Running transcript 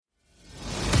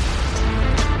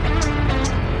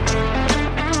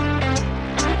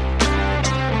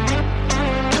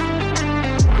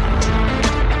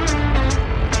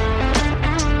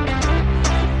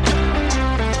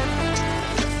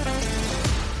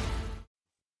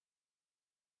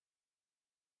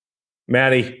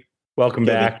Matty, welcome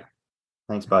Gibby. back.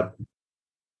 Thanks, bud.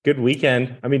 Good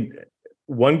weekend. I mean,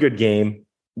 one good game,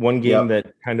 Yep.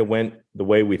 that kind of went the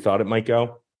way we thought it might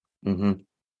go. hmm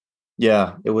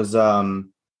Yeah, it was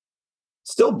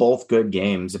still both good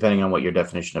games, depending on what your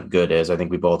definition of good is. I think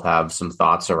we both have some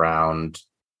thoughts around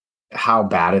how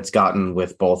bad it's gotten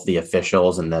with both the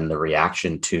officials and then the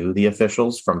reaction to the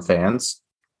officials from fans,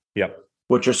 Yep.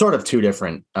 which are sort of two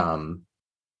different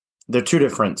they're two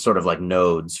different sort of like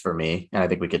nodes for me. And I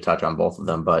think we could touch on both of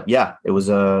them. But yeah, it was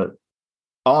a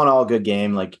all in all good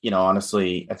game. Like,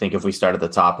 honestly, I think if we start at the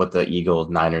top with the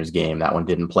Eagles-Niners game, that one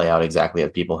didn't play out exactly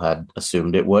as people had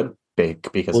assumed it would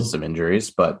because of some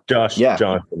injuries. But Josh yeah,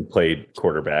 Johnson played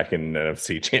quarterback in an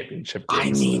NFC championship game.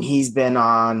 I mean, he's been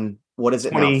on, what is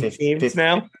it 20 now? teams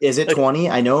now? Is it 20?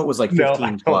 I know it was like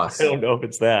 15 plus. I don't know if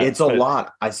it's that. It's a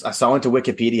lot. I saw into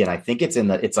Wikipedia and I think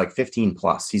it's like 15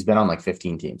 plus. He's been on like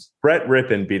 15 teams. Brett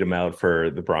Rippon beat him out for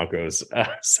the Broncos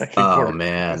second Oh quarter.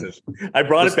 man. I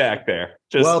brought it back there.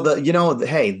 The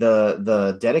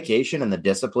dedication and the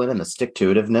discipline and the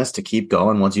stick-to-itiveness to keep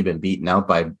going once you've been beaten out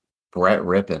by Brett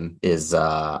Rippon is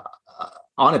on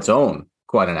its own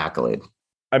quite an accolade.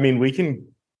 I mean, we can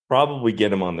probably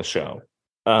get him on the show.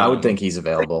 I would think he's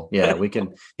available. Yeah, we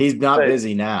can. He's not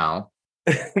busy now.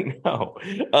 No.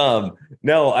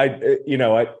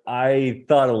 I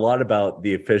thought a lot about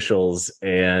the officials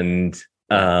and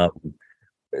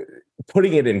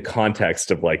putting it in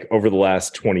context of like over the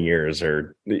last 20 years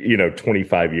or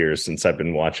 25 years since I've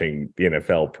been watching the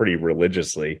NFL pretty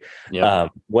religiously. Yeah.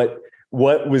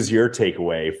 What was your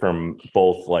takeaway from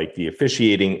both like the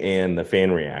officiating and the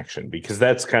fan reaction? Because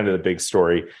that's kind of the big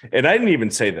story. And I didn't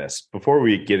even say this before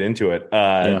we get into it.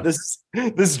 This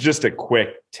is just a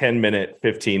quick 10-minute,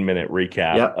 15-minute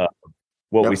recap of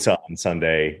what we saw on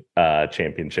Sunday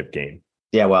championship game.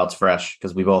 Yeah, well, it's fresh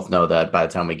because we both know that by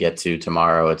the time we get to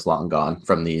tomorrow, it's long gone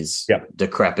from these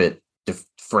decrepit,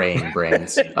 fraying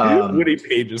brains. Woody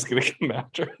Page is going to come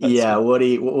after us. Yeah,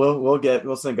 Woody.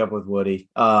 We'll sync up with Woody.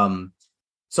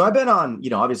 So I've been on,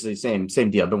 obviously same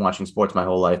deal. I've been watching sports my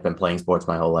whole life, been playing sports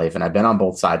my whole life, and I've been on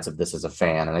both sides of this as a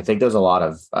fan. And I think there's a lot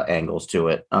of angles to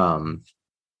it.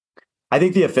 I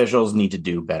think the officials need to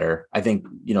do better. I think,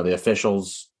 the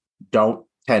officials don't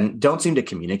seem to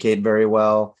communicate very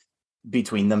well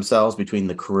between themselves, between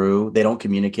the crew. They don't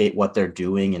communicate what they're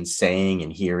doing and saying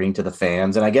and hearing to the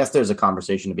fans. And I guess there's a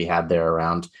conversation to be had there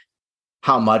around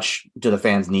how much do the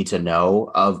fans need to know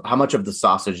of how much of the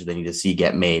sausage they need to see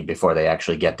get made before they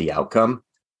actually get the outcome.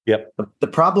 Yep. The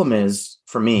problem is,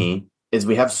 for me, is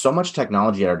we have so much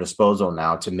technology at our disposal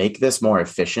now to make this more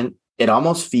efficient. It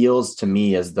almost feels to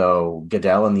me as though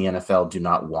Goodell and the NFL do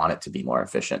not want it to be more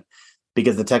efficient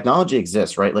because the technology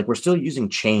exists, right? Like we're still using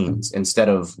chains instead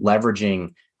of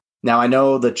leveraging. Now, I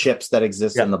know the chips that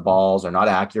exist in the balls are not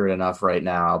accurate enough right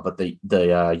now, but the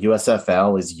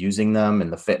USFL is using them,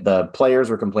 and the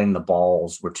players were complaining the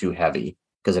balls were too heavy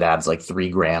because it adds like 3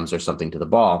 grams or something to the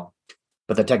ball.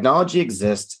 But the technology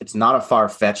exists. It's not a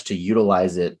far-fetched to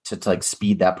utilize it to like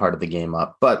speed that part of the game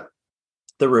up. But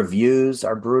the reviews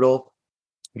are brutal.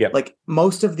 Yeah, like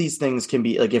most of these things can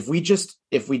be like if we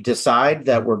decide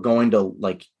that we're going to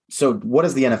like. So what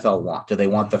does the NFL want? Do they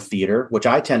want the theater, which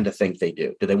I tend to think they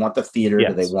do? Do they want the theater?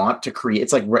 Yes. Do they want to create?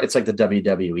 It's like the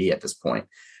WWE at this point.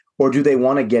 Or do they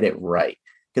want to get it right?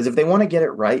 Because if they want to get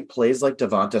it right, plays like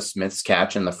Devonta Smith's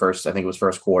catch in the first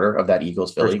quarter of that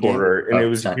Eagles-Philly game. And it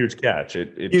was a huge catch.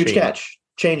 Huge catch.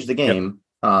 Changed the game.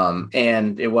 Yep.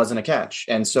 And it wasn't a catch.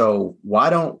 And so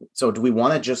do we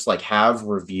want to just like have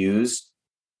reviews?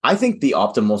 I think the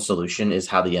optimal solution is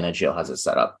how the NHL has it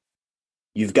set up.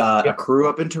 You've got a crew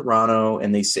up in Toronto,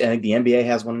 and I think the NBA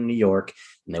has one in New York,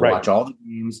 and they watch all the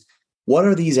games. What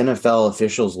are these NFL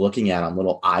officials looking at on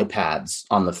little iPads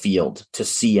on the field to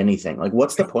see anything? Like,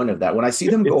 what's the point of that? When I see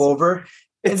them go over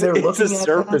and they're looking at a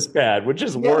surface pad, which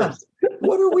is worse.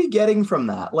 What are we getting from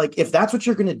that? Like, if that's what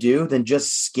you're going to do, then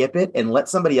just skip it and let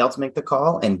somebody else make the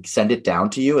call and send it down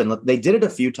to you. And they did it a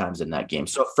few times in that game.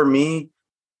 So for me,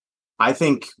 I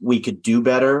think we could do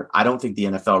better. I don't think the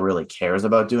NFL really cares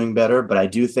about doing better, but I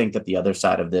do think that the other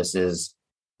side of this is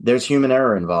there's human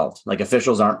error involved. Like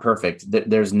officials aren't perfect.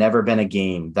 There's never been a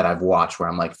game that I've watched where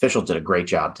I'm like, officials did a great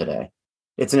job today.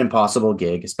 It's an impossible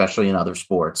gig, especially in other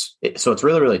sports. So it's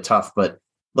really, really tough, but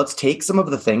let's take some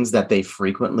of the things that they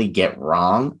frequently get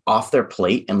wrong off their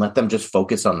plate and let them just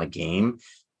focus on the game.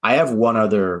 I have one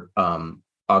other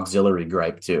auxiliary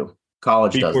gripe too.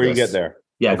 College does this. Before you get there.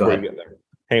 Yeah, go ahead.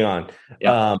 Hang on.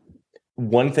 Yeah.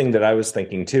 One thing that I was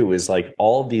thinking too is like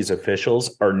all of these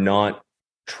officials are not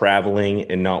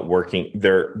traveling and not working.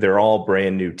 They're all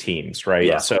brand new teams, right?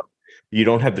 Yeah. So you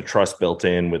don't have the trust built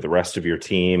in with the rest of your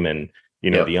team, and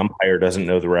the umpire doesn't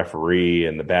know the referee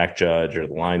and the back judge or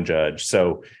the line judge.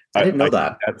 So I didn't know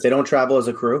that they don't travel as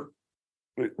a crew.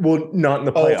 Well, not in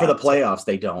the playoffs. Oh, for the playoffs,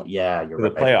 they don't. Yeah, you're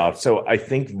right. For the playoffs. So I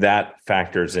think that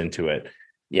factors into it.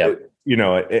 Yeah.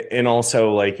 And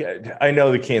also, like, I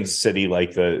know the Kansas City,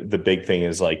 like the big thing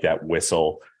is like that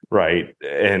whistle, right?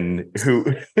 And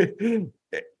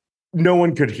no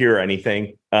one could hear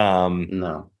anything.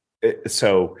 No.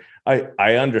 So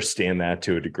I understand that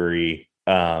to a degree.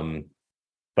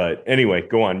 But anyway,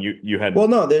 go on. You had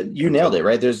you nailed it,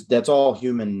 right? That's all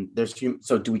human.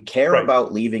 So do we care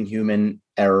about leaving human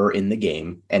error in the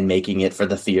game and making it for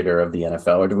the theater of the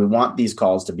NFL, or do we want these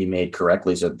calls to be made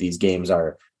correctly so that these games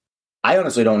are? I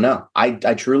honestly don't know. I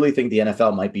truly think the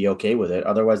NFL might be okay with it.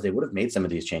 Otherwise, they would have made some of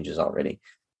these changes already.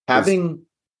 Having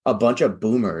a bunch of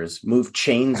boomers move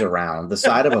chains around the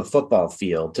side of a football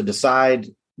field to decide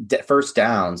first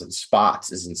downs and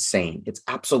spots is insane. It's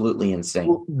absolutely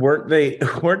insane. Weren't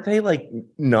they like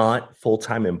not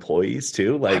full-time employees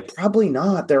too? Like, probably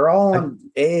not. They're all on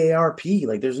AARP.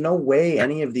 Like, there's no way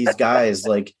any of these guys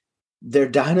like they're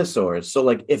dinosaurs. So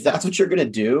like, if that's what you're gonna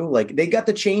do, like they got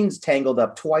the chains tangled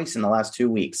up twice in the last 2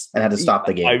 weeks and had to stop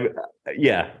the game.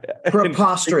 And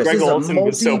Preposterous. Greg Olsen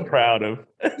was so proud of.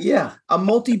 A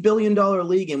multi-billion-dollar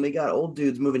league, and we got old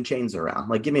dudes moving chains around.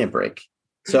 Like, give me a break.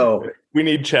 So we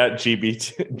need chat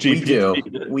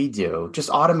GPT. We do. Just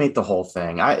automate the whole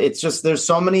thing. It's just, there's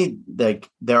so many, like,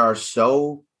 there are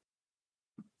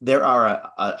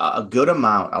a good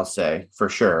amount, I'll say for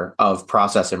sure, of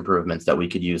process improvements that we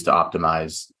could use to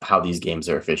optimize how these games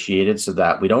are officiated so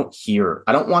that we don't hear.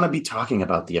 I don't want to be talking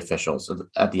about the officials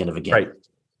at the end of a game. Right.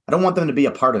 I don't want them to be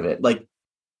a part of it. Like,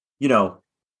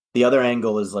 the other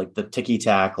angle is like the ticky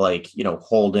tack, like,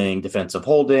 holding, defensive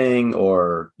holding,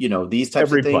 or, these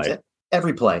types of things.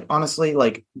 Every play, honestly,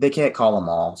 like they can't call them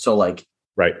all. So like,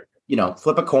 right.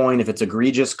 Flip a coin. If it's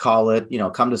egregious, call it,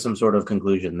 come to some sort of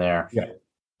conclusion there. Yeah.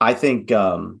 I think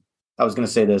I was going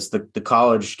to say this, the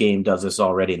college game does this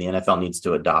already. And the NFL needs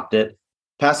to adopt it.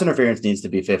 Pass interference needs to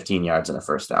be 15 yards and a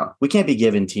first down. We can't be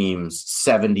giving teams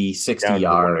 70, 60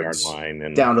 yards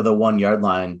down to the 1 yard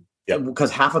line. Yep.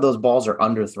 Because half of those balls are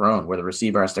underthrown where the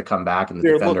receiver has to come back and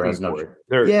the defender has no.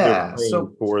 They're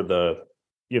for the,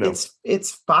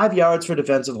 it's 5 yards for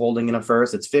defensive holding in a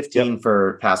first. It's 15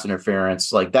 for pass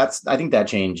interference. Like I think that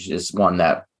change is one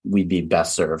that we'd be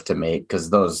best served to make, because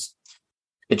those.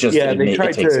 They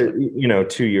tried to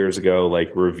 2 years ago,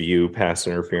 like review pass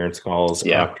interference calls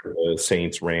after the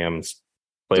Saints Rams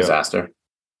disaster.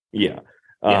 Yeah.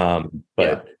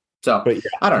 So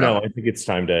I don't know. I think it's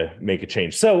time to make a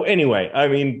change. So anyway, I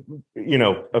mean,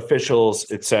 officials,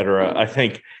 etc. I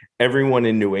think everyone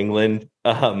in New England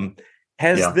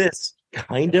has this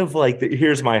kind of like,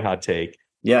 here's my hot take.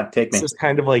 Yeah, take me. It's just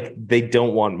kind of like they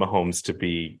don't want Mahomes to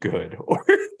be good or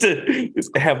to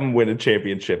have him win a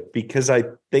championship, because I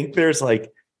think there's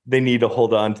like they need to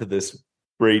hold on to this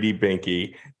Brady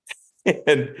binky,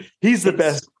 and he's the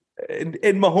best. And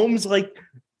Mahomes like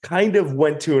kind of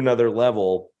went to another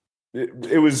level.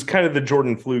 It was kind of the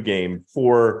Jordan flu game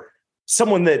for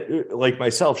someone that, like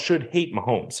myself, should hate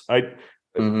Mahomes. Play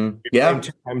 2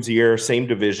 times a year, same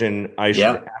division. I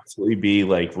should absolutely be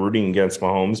like rooting against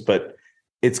Mahomes, but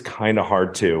it's kind of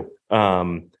hard to.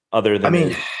 Other than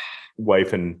his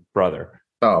wife and brother.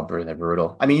 Oh, they're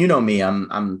brutal. I mean, you know me.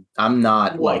 I'm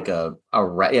not like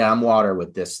I'm water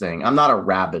with this thing. I'm not a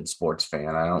rabid sports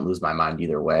fan. I don't lose my mind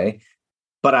either way.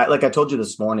 But I told you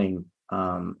this morning.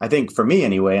 I think for me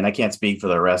anyway, and I can't speak for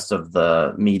the rest of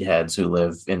the meatheads who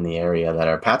live in the area that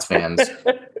are Pats fans,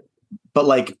 but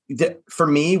like for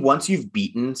me, once you've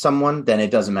beaten someone, then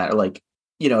it doesn't matter. Like,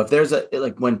 if there's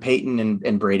like when Peyton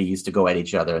and Brady used to go at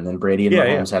each other, and then Brady and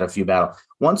Mahomes had a few battles.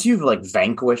 Once you've like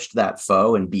vanquished that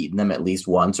foe and beaten them at least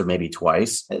once or maybe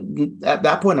twice, at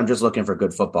that point, I'm just looking for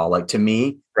good football. Like, to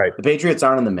me, the Patriots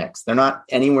aren't in the mix. They're not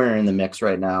anywhere in the mix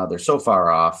right now. They're so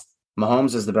far off.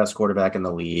 Mahomes is the best quarterback in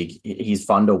the league. He's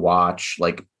fun to watch.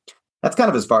 Like, that's kind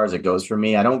of as far as it goes for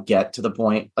me. I don't get to the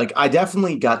point. Like, I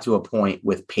definitely got to a point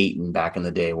with Peyton back in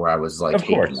the day where I was like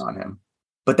hating on him.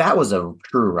 But that was a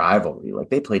true rivalry. Like,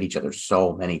 they played each other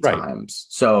so many times.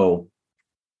 So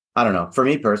I don't know. For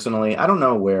me personally, I don't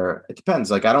know where it depends.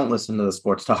 Like, I don't listen to the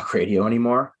sports talk radio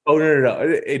anymore. Oh,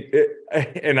 no.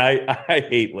 And I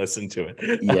hate listening to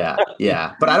it.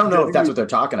 Yeah. But I don't know if that's what they're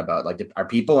talking about. Like, are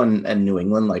people in New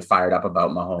England like fired up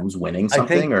about Mahomes winning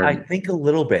something? I think a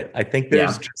little bit. I think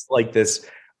there's just like this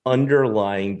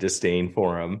underlying disdain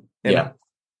for him. And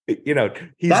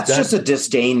That's just a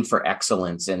disdain for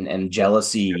excellence and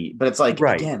jealousy. But it's like,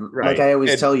 again, like I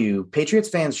always tell you, Patriots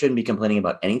fans shouldn't be complaining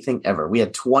about anything ever. We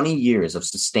had 20 years of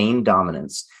sustained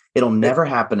dominance. It'll never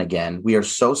happen again. We are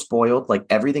so spoiled. Like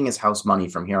everything is house money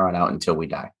from here on out until we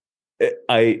die.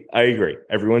 I agree.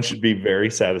 Everyone should be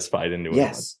very satisfied in New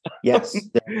England. Yes.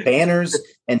 There are banners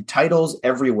and titles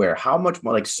everywhere. How much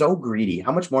more? Like so greedy.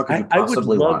 How much more could you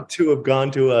possibly want? I would love to have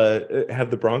gone to have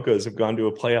the Broncos have gone to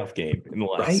a playoff game in the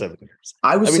last 7 years.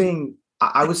 I was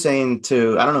saying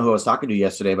to, I don't know who I was talking to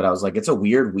yesterday, but I was like, it's a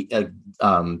weird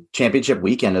championship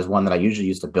weekend is one that I usually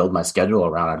used to build my schedule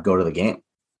around. I'd go to the game.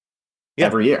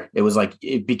 Every year. It was like,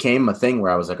 it became a thing where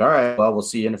I was like, all right, well, we'll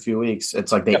see you in a few weeks.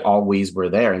 It's like they always were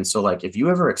there. And so like, if you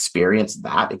ever experience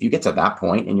that, if you get to that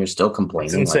point and you're still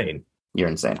complaining, it's insane. Like, you're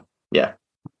insane. Yeah.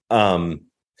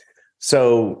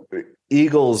 So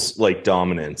Eagles like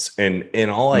dominance and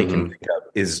all I can think of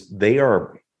is they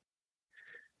are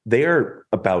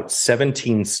about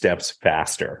 17 steps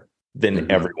faster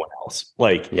than everyone else.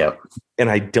 Like, and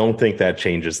I don't think that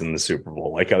changes in the Super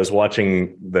Bowl. Like I was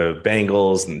watching the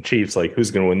Bengals and the Chiefs, like who's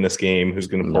going to win this game? Who's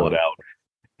going to pull it out?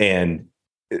 And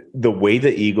the way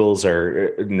the Eagles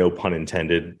are, no pun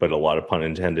intended, but a lot of pun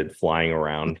intended, flying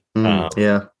around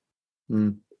field,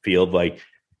 like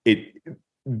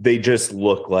they just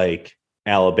look like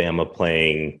Alabama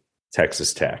playing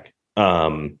Texas Tech.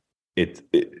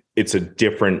 It's a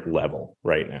different level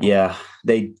right now. Yeah,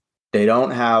 they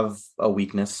don't have a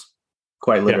weakness.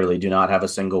 Quite literally, do not have a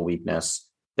single weakness.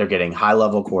 They're getting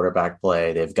high-level quarterback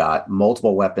play. They've got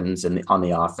multiple weapons on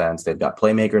the offense. They've got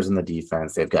playmakers in the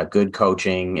defense. They've got good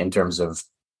coaching in terms of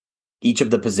each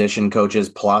of the position coaches,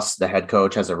 plus the head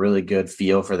coach has a really good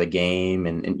feel for the game.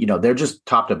 And they're just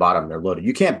top to bottom. They're loaded.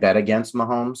 You can't bet against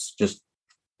Mahomes. Just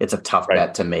it's a tough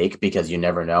bet to make because you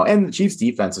never know. And the Chiefs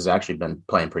defense has actually been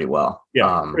playing pretty well.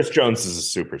 Yeah, Chris Jones is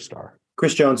a superstar.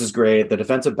 Chris Jones is great. The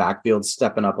defensive backfield's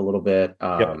stepping up a little bit.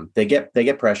 They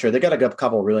get pressure. They got a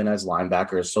couple really nice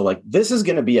linebackers. So like this is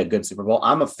going to be a good Super Bowl.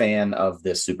 I'm a fan of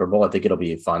this Super Bowl. I think it'll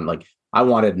be fun. Like I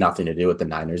wanted nothing to do with the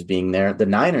Niners being there. The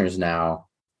Niners now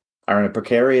are in a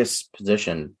precarious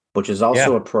position, which is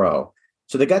also a pro.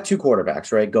 So they got two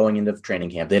quarterbacks, right, going into training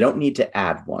camp. They don't need to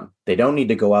add one. They don't need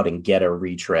to go out and get a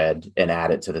retread and add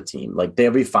it to the team. Like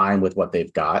they'll be fine with what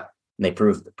they've got. And they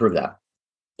prove that.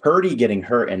 Purdy getting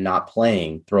hurt and not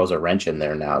playing throws a wrench in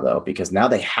there now, though, because now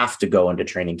they have to go into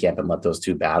training camp and let those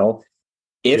two battle.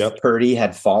 If Purdy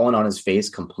had fallen on his face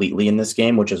completely in this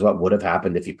game, which is what would have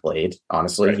happened if he played,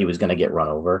 honestly, he was going to get run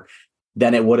over.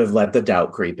 Then it would have let the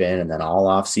doubt creep in. And then all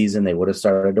off season, they would have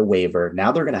started to waver.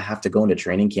 Now they're going to have to go into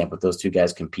training camp with those two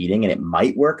guys competing, and it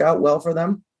might work out well for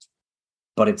them,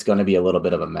 but it's going to be a little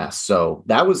bit of a mess. So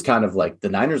that was kind of like the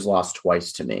Niners lost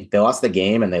twice to me. They lost the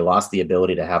game and they lost the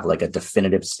ability to have like a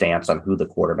definitive stance on who the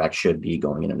quarterback should be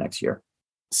going into next year.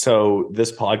 So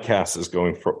this podcast is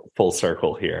going full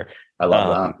circle here. I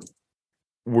love that.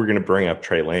 We're going to bring up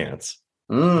Trey Lance.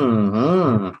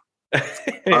 Our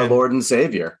Lord and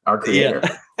Savior, our creator.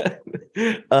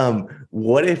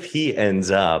 What if he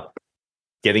ends up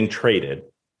getting traded,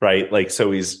 right? Like,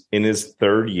 so he's in his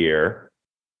third year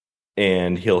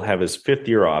and he'll have his fifth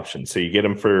year option. So you get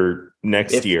him for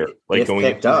next year. Like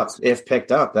if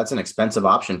picked up, that's an expensive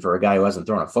option for a guy who hasn't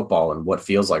thrown a football in what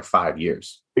feels like 5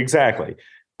 years. Exactly.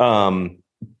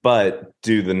 But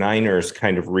do the Niners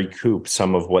kind of recoup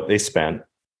some of what they spent?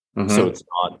 So it's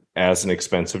not as an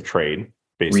expensive trade,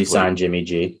 basically. Resign Jimmy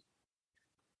G.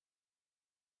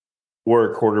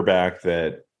 Or a quarterback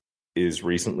that is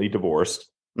recently divorced.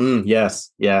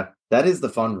 Yes. Yeah. That is the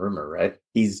fun rumor, right?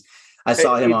 I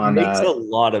saw him on. It makes a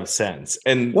lot of sense.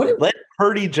 And let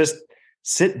Purdy just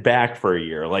sit back for a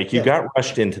year. Like you got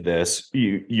rushed into this.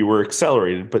 You were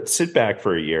accelerated, but sit back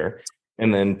for a year.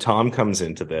 And then Tom comes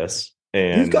into this.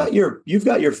 And you've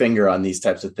got your finger on these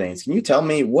types of things. Can you tell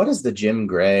me what is the Jim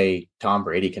Gray Tom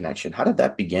Brady connection? How did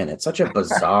that begin? It's such a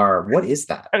bizarre. What is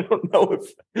that? I don't know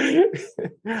if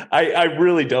I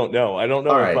really don't know. I don't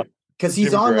know. All right. Because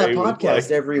he's on that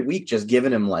podcast every week, just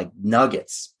giving him like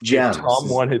nuggets, gems. If Tom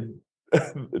wanted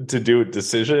to do a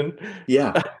decision.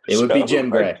 Yeah, it would be Jim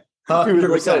Gray. He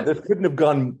was like, this couldn't have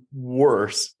gone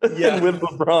worse. Yeah, with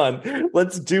LeBron.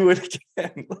 Let's do it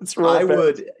again. Let's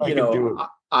roll.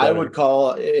 I would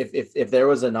call if there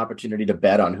was an opportunity to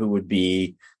bet on who would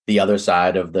be the other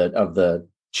side of the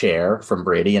chair from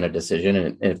Brady in a decision,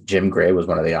 and if Jim Gray was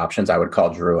one of the options, I would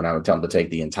call Drew and I would tell him to take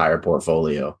the entire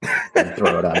portfolio and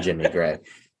throw it on Jimmy Gray.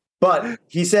 But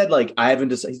he said, like, I haven't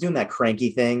decided. He's doing that cranky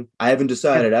thing. I haven't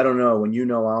decided. I don't know. When you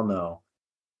know, I'll know.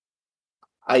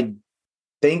 I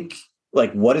think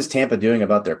like, what is Tampa doing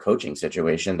about their coaching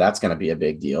situation? That's going to be a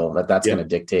big deal. That's going to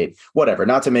dictate whatever.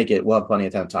 Not to make it, we'll have plenty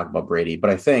of time to talk about Brady, but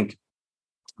I think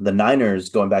the Niners,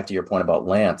 going back to your point about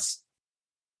Lance,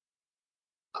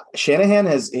 Shanahan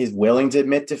is willing to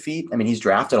admit defeat. I mean, he's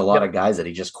drafted a lot of guys that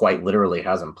he just quite literally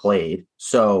hasn't played.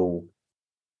 So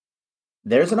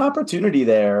there's an opportunity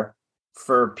there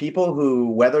for people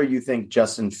who, whether you think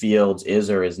Justin Fields is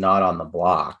or is not on the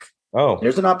block,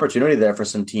 there's an opportunity there for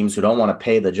some teams who don't want to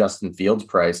pay the Justin Fields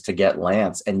price to get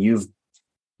Lance. And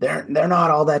they're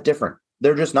not all that different.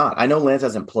 They're just not. I know Lance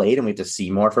hasn't played and we have to see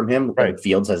more from him. Right.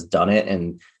 Fields has done it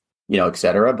and, et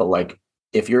cetera. But like,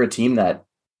 if you're a team that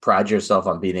prides yourself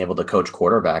on being able to coach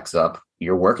quarterbacks up,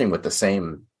 you're working with the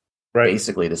same,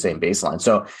 basically the same baseline.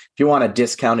 So if you want a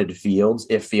discounted Fields,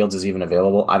 if Fields is even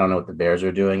available, I don't know what the Bears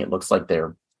are doing. It looks like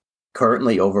they're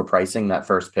currently overpricing that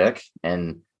first pick.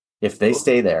 And if they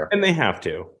stay there, and they have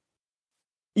to,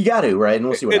 you got to, right? And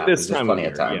we'll see what happens. There's plenty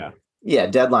of time. Yeah.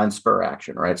 Deadline spur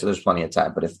action, right? So there's plenty of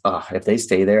time. But if they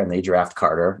stay there and they draft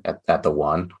Carter at the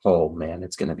 1, oh man,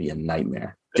 it's going to be a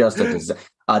nightmare. Just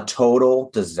a total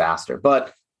disaster.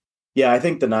 But yeah, I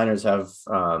think the Niners have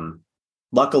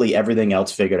luckily everything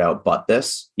else figured out but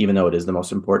this, even though it is the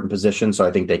most important position. So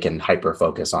I think they can hyper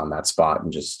focus on that spot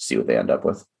and just see what they end up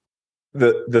with.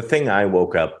 The thing I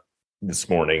woke up this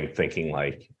morning thinking,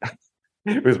 like,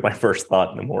 it was my first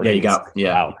thought in the morning. Wow,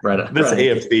 this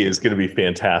AFC is going to be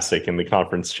fantastic in the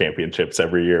conference championships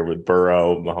every year with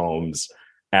Burrow, Mahomes,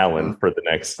 Allen for the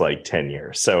next 10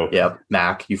 years. So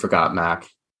Mac, you forgot Mac.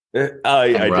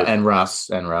 And Russ.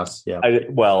 Yeah.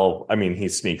 I mean, he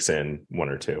sneaks in 1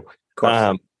 or 2. Of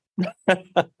course.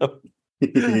 But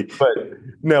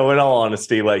no, in all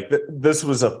honesty, this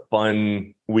was a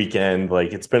fun weekend.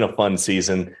 It's been a fun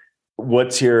season.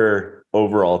 What's your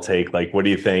overall take? What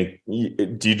do you think?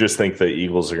 Do you just think the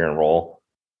Eagles are going to roll?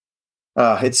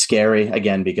 It's scary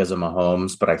again because of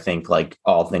Mahomes, but I think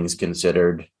all things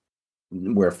considered,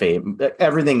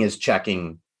 everything is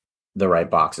checking the right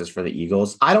boxes for the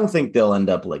Eagles. I don't think they'll end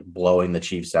up blowing the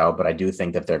Chiefs out, but I do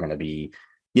think that they're going to be,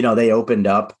 they opened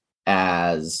up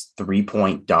as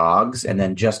 3-point dogs. And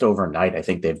then just overnight, I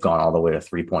think they've gone all the way to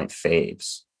 3-point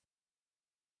faves.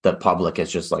 The public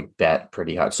is just bet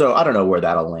pretty hard. So I don't know where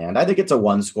that'll land. I think it's a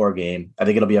 1-score game. I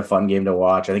think it'll be a fun game to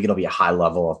watch. I think it'll be a high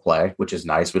level of play, which is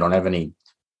nice. We don't have any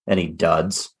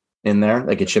duds in there.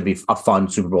 It should be a fun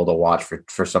Super Bowl to watch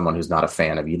for someone who's not a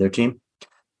fan of either team.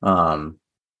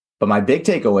 But my big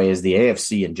takeaway is the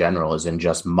AFC in general is in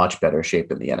just much better shape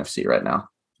than the NFC right now.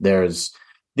 The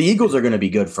Eagles are going to be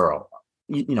good for,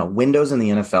 windows in the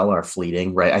NFL are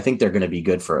fleeting, right? I think they're going to be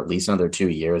good for at least another 2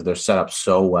 years. They're set up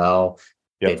so well.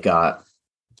 They've got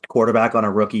quarterback on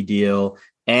a rookie deal,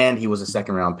 and he was a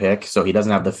 2nd-round pick, so he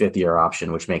doesn't have the 5th-year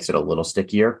option, which makes it a little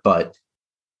stickier. But,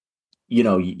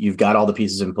 you've got all the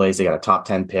pieces in place. They got a top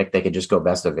 10 pick. They can just go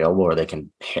best available, or they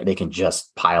can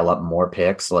just pile up more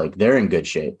picks. They're in good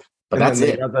shape. But that's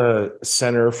it. Got the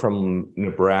center from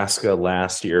Nebraska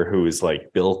last year who is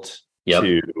built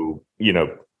to,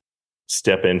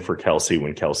 step in for Kelsey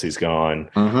when Kelsey's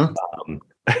gone. Mm-hmm.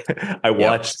 I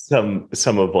watched some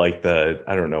of the,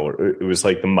 I don't know, it was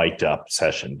the mic'd up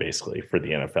session basically for the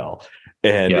NFL.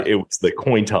 And it was the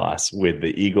coin toss with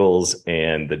the Eagles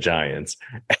and the Giants.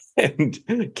 And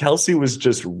Kelsey was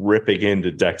just ripping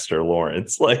into Dexter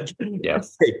Lawrence. I'm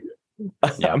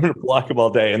going to block him all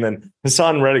day. And then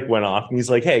Hassan Reddick went off and he's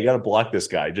like, hey, you got to block this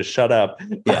guy. Just shut up.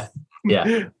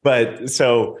 Yeah. But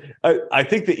so I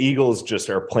think the Eagles just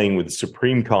are playing with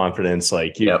supreme confidence.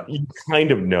 You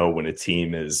kind of know when a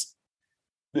team is,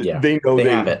 they know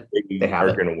they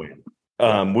are going to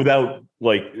win without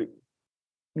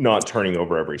not turning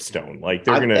over every stone. They're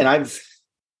going to. And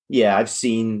I've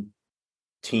seen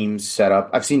teams set up.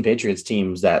 I've seen Patriots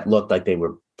teams that looked like they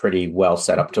were pretty well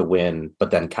set up to win, but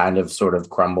then kind of sort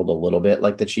of crumbled a little bit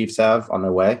like the Chiefs have on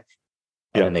their way.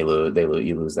 And then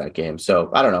you lose that game. So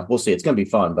I don't know. We'll see. It's going to be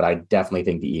fun, but I definitely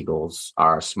think the Eagles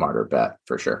are a smarter bet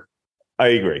for sure. I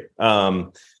agree. I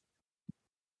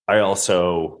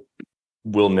also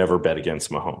will never bet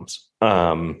against Mahomes.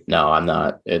 No, I'm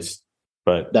not.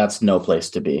 But that's no place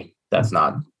to be. That's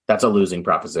a losing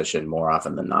proposition more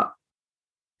often than not.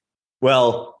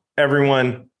 Well,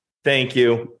 everyone, thank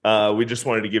you. We just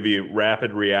wanted to give you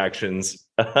rapid reactions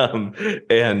and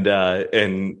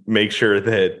make sure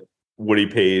that Woody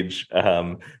Page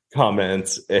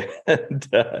comments,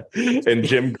 and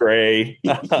Jim Gray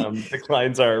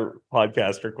declines our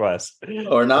podcast request.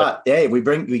 Or not. Hey, we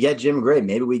get Jim Gray.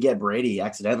 Maybe we get Brady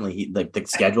accidentally. He like the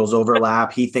schedules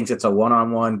overlap. He thinks it's a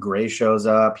one-on-one. Gray shows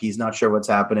up. He's not sure what's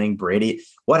happening. Brady.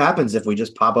 What happens if we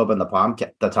just pop up in the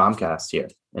Tomcast here?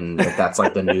 And if that's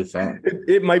like the new thing.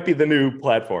 It might be the new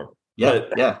platform. Yeah.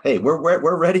 Yeah. Hey,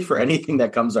 we're ready for anything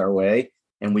that comes our way,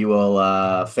 and we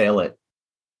will fail it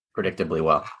predictably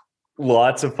well.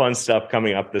 Lots of fun stuff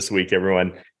coming up this week,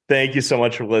 everyone. Thank you so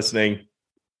much for listening.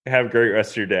 Have a great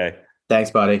rest of your day.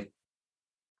 Thanks, buddy.